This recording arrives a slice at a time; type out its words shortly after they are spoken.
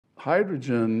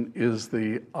Hydrogen is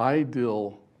the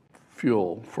ideal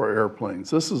fuel for airplanes.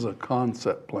 This is a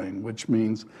concept plane, which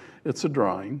means it's a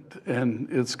drawing, and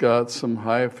it's got some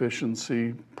high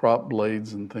efficiency prop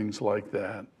blades and things like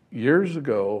that. Years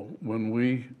ago, when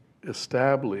we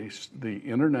established the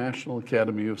International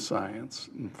Academy of Science,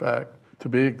 in fact, to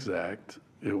be exact,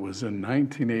 it was in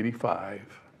 1985,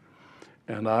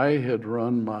 and I had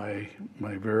run my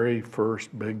very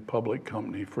first big public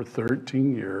company for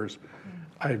 13 years.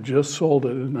 I just sold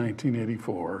it in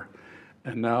 1984,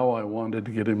 and now I wanted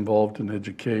to get involved in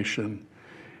education.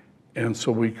 And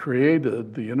so we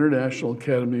created the International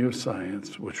Academy of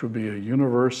Science, which would be a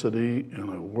university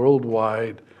and a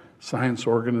worldwide science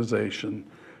organization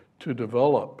to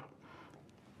develop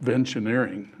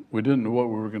venturing. We didn't know what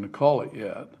we were going to call it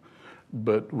yet,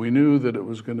 but we knew that it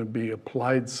was going to be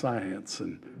applied science,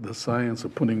 and the science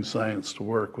of putting science to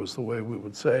work was the way we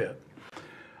would say it.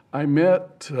 I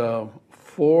met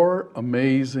 4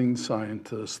 amazing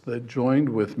scientists that joined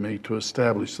with me to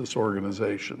establish this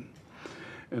organization.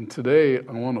 And today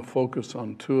I want to focus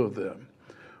on 2 of them.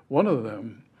 One of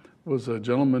them was a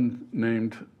gentleman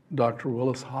named Dr.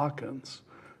 Willis Hawkins,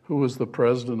 who was the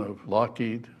president of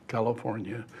Lockheed,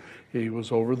 California. He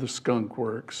was over the Skunk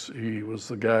Works. He was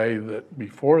the guy that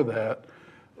before that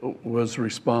was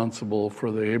responsible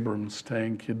for the Abrams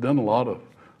tank. He'd done a lot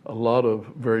of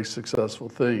very successful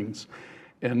things.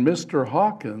 And Mr.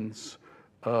 Hawkins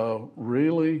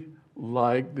really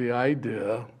liked the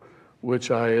idea,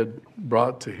 which I had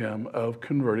brought to him, of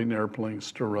converting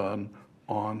airplanes to run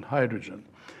on hydrogen.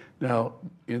 Now,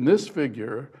 in this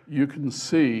figure, you can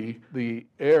see the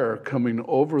air coming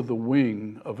over the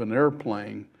wing of an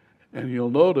airplane, and you'll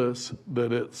notice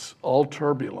that it's all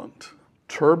turbulent.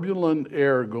 Turbulent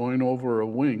air going over a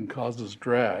wing causes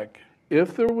drag.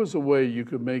 If there was a way you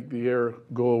could make the air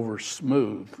go over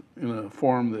smooth in a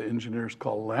form that engineers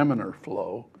call laminar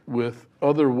flow, with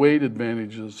other weight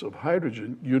advantages of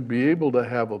hydrogen, you'd be able to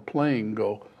have a plane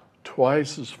go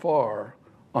twice as far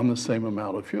on the same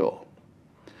amount of fuel.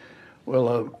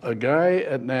 Well, a guy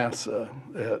at NASA,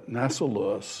 at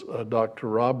Acellus, Dr.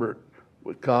 Robert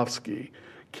Witkowski,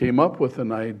 came up with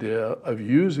an idea of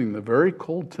using the very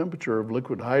cold temperature of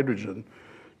liquid hydrogen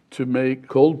to make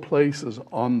cold places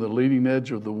on the leading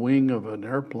edge of the wing of an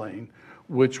airplane,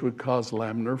 which would cause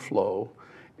laminar flow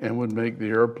and would make the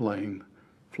airplane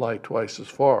fly twice as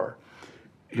far.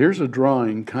 Here's a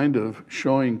drawing kind of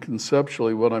showing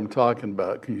conceptually what I'm talking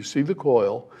about. Can you see the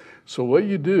coil? So what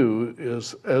you do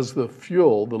is, as the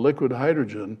fuel, the liquid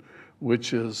hydrogen,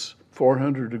 which is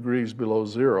 400 degrees below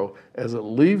zero, as it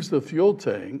leaves the fuel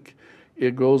tank,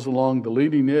 it goes along the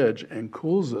leading edge and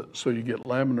cools it so you get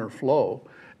laminar flow,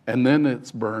 and then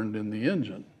it's burned in the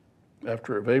engine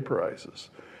after it vaporizes.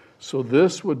 So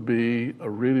this would be a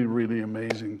really, really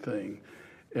amazing thing.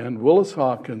 And Willis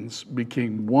Hawkins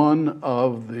became one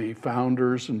of the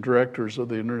founders and directors of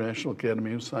the International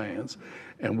Academy of Science,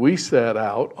 and we set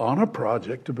out on a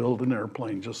project to build an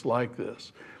airplane just like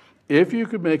this. If you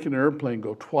could make an airplane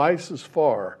go twice as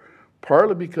far,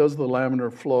 partly because of the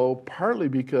laminar flow, partly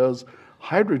because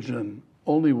hydrogen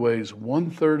only weighs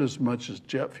 1/3 as much as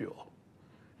jet fuel,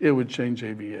 it would change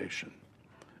aviation.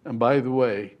 And by the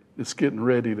way, it's getting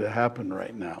ready to happen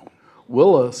right now.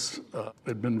 Willis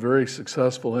had been very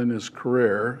successful in his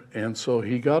career, and so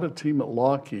he got a team at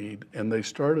Lockheed, and they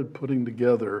started putting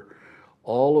together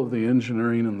all of the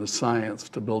engineering and the science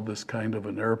to build this kind of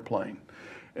an airplane.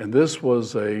 And this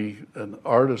was an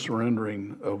artist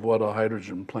rendering of what a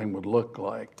hydrogen plane would look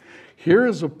like. Here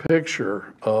is a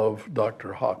picture of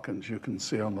Dr. Hawkins, you can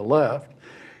see on the left,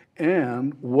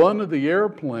 and one of the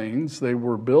airplanes they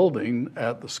were building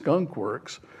at the Skunk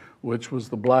Works, which was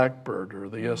the Blackbird, or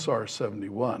the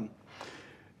SR-71.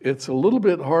 It's a little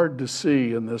bit hard to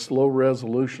see in this low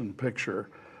resolution picture,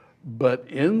 but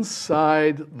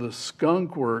inside the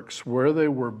Skunk Works where they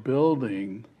were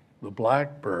building the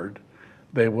Blackbird,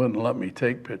 they wouldn't let me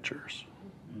take pictures.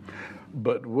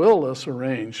 But Willis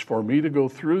arranged for me to go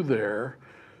through there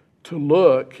to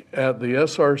look at the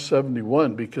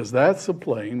SR-71, because that's the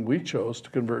plane we chose to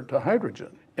convert to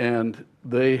hydrogen. And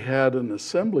they had an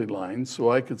assembly line so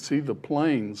I could see the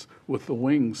planes with the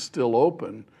wings still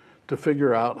open to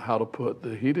figure out how to put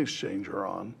the heat exchanger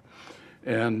on.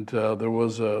 And there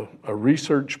was a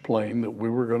research plane that we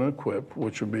were going to equip,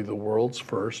 which would be the world's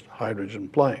first hydrogen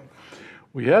plane.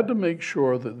 We had to make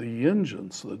sure that the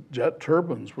engines, the jet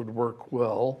turbines, would work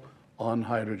well on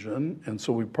hydrogen, and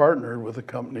so we partnered with a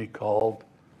company called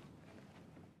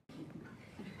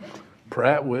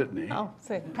Pratt Whitney. Oh,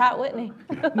 say Pratt Whitney.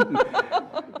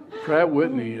 Pratt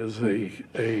Whitney is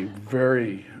a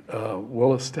very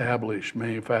well-established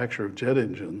manufacturer of jet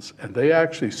engines, and they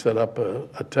actually set up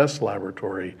a test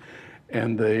laboratory,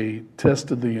 and they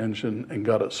tested the engine and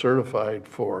got it certified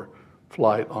for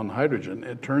flight on hydrogen.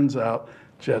 It turns out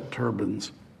jet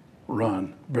turbines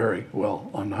run very well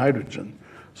on hydrogen,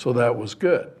 so that was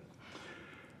good.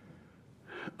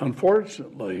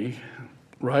 Unfortunately,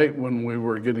 right when we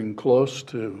were getting close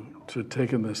to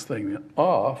taking this thing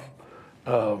off,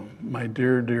 my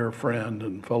dear friend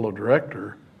and fellow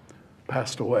director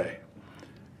passed away.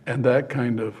 And that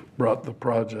kind of brought the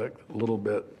project a little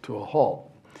bit to a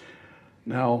halt.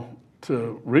 Now,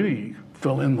 to really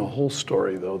fill in the whole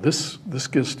story, though, this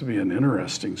gets to be an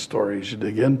interesting story as you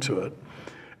dig into it.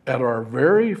 At our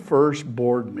very first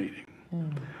board meeting,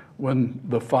 when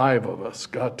the 5 of us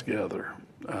got together,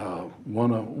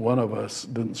 one of us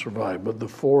didn't survive, but the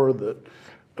 4 that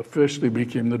officially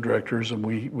became the directors, and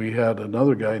we had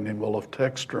another guy named Olaf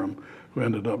Tekstrom who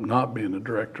ended up not being a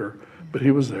director, but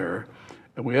he was there.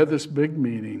 And we had this big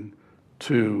meeting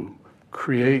to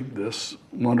create this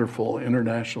wonderful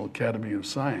International Academy of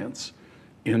Science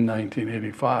in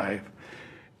 1985.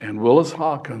 And Willis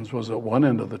Hawkins was at one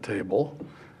end of the table.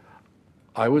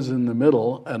 I was in the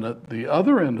middle, and at the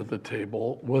other end of the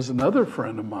table was another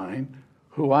friend of mine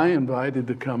who I invited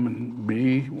to come and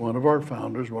be one of our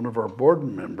founders, one of our board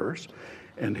members,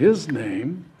 and his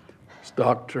name is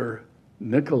Dr.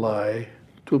 Nikolai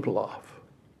Tupolev.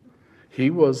 He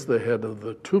was the head of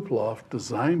the Tupolev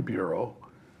Design Bureau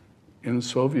in the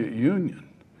Soviet Union,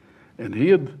 and he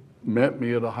had met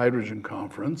me at a hydrogen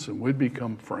conference, and we'd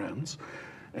become friends,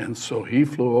 and so he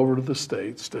flew over to the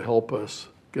States to help us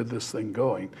get this thing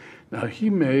going. Now, he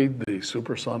made the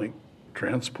supersonic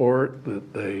transport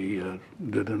that they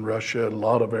did in Russia, a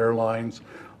lot of airlines,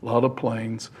 a lot of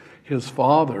planes. His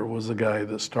father was the guy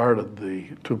that started the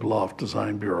Tupolev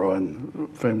Design Bureau and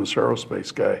famous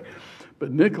aerospace guy.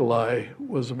 But Nikolai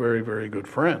was a very, very good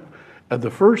friend. At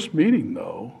the first meeting,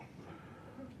 though,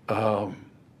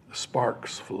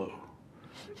 sparks flew.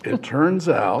 It turns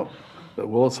out that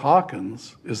Willis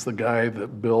Hawkins is the guy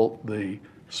that built the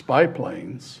spy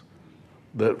planes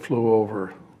that flew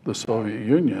over the Soviet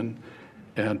Union,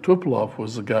 and Tupolev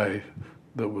was the guy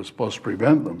that was supposed to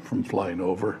prevent them from flying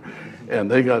over. And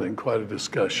they got in quite a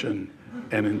discussion,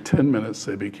 and in 10 minutes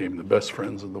they became the best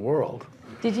friends in the world.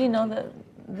 Did you know that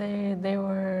they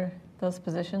were those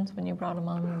positions when you brought them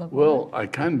on the board? Well, I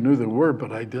kind of knew they were,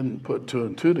 but I didn't put 2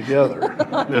 and 2 together.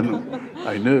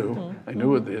 I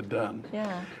knew what they had done.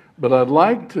 Yeah. But I'd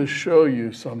like to show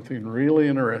you something really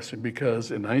interesting,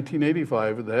 because in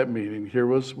 1985 at that meeting, here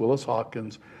was Willis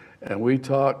Hawkins, and we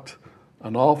talked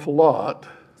an awful lot.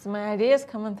 So my idea's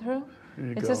coming through?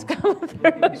 It's just coming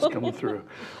through. It's coming through.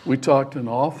 We talked an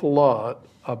awful lot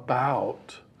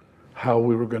about how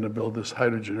we were going to build this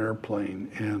hydrogen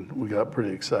airplane, and we got pretty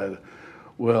excited.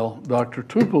 Well, Dr.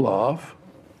 Tupolev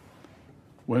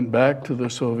went back to the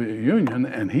Soviet Union,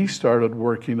 and he started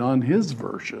working on his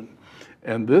version.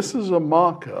 And this is a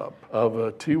mock-up of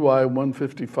a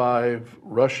TY-155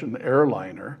 Russian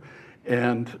airliner.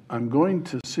 And I'm going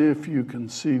to see if you can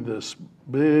see this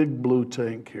big blue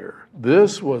tank here.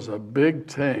 This was a big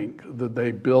tank that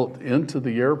they built into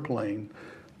the airplane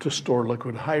to store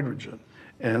liquid hydrogen.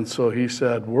 And so he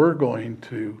said, we're going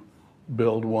to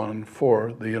build one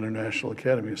for the International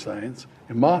Academy of Science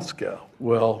in Moscow.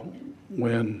 Well,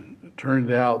 when it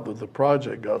turned out that the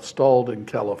project got stalled in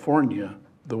California,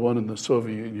 the one in the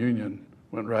Soviet Union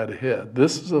went right ahead.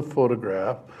 This is a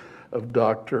photograph of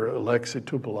Dr. Alexei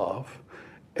Tupolev,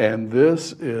 and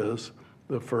this is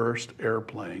the first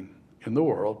airplane in the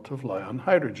world to fly on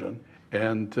hydrogen.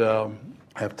 And I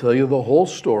have to tell you the whole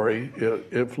story.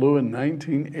 It flew in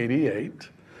 1988,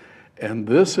 and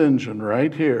this engine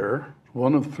right here,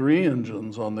 one of 3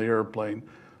 engines on the airplane,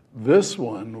 this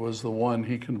one was the one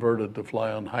he converted to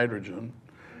fly on hydrogen,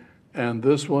 and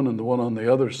this one and the one on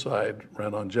the other side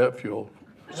ran on jet fuel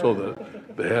so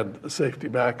that they had a safety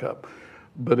backup.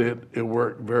 But it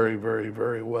worked very, very,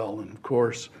 very well. And of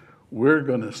course, we're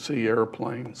going to see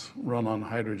airplanes run on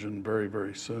hydrogen very,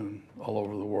 very soon all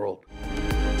over the world.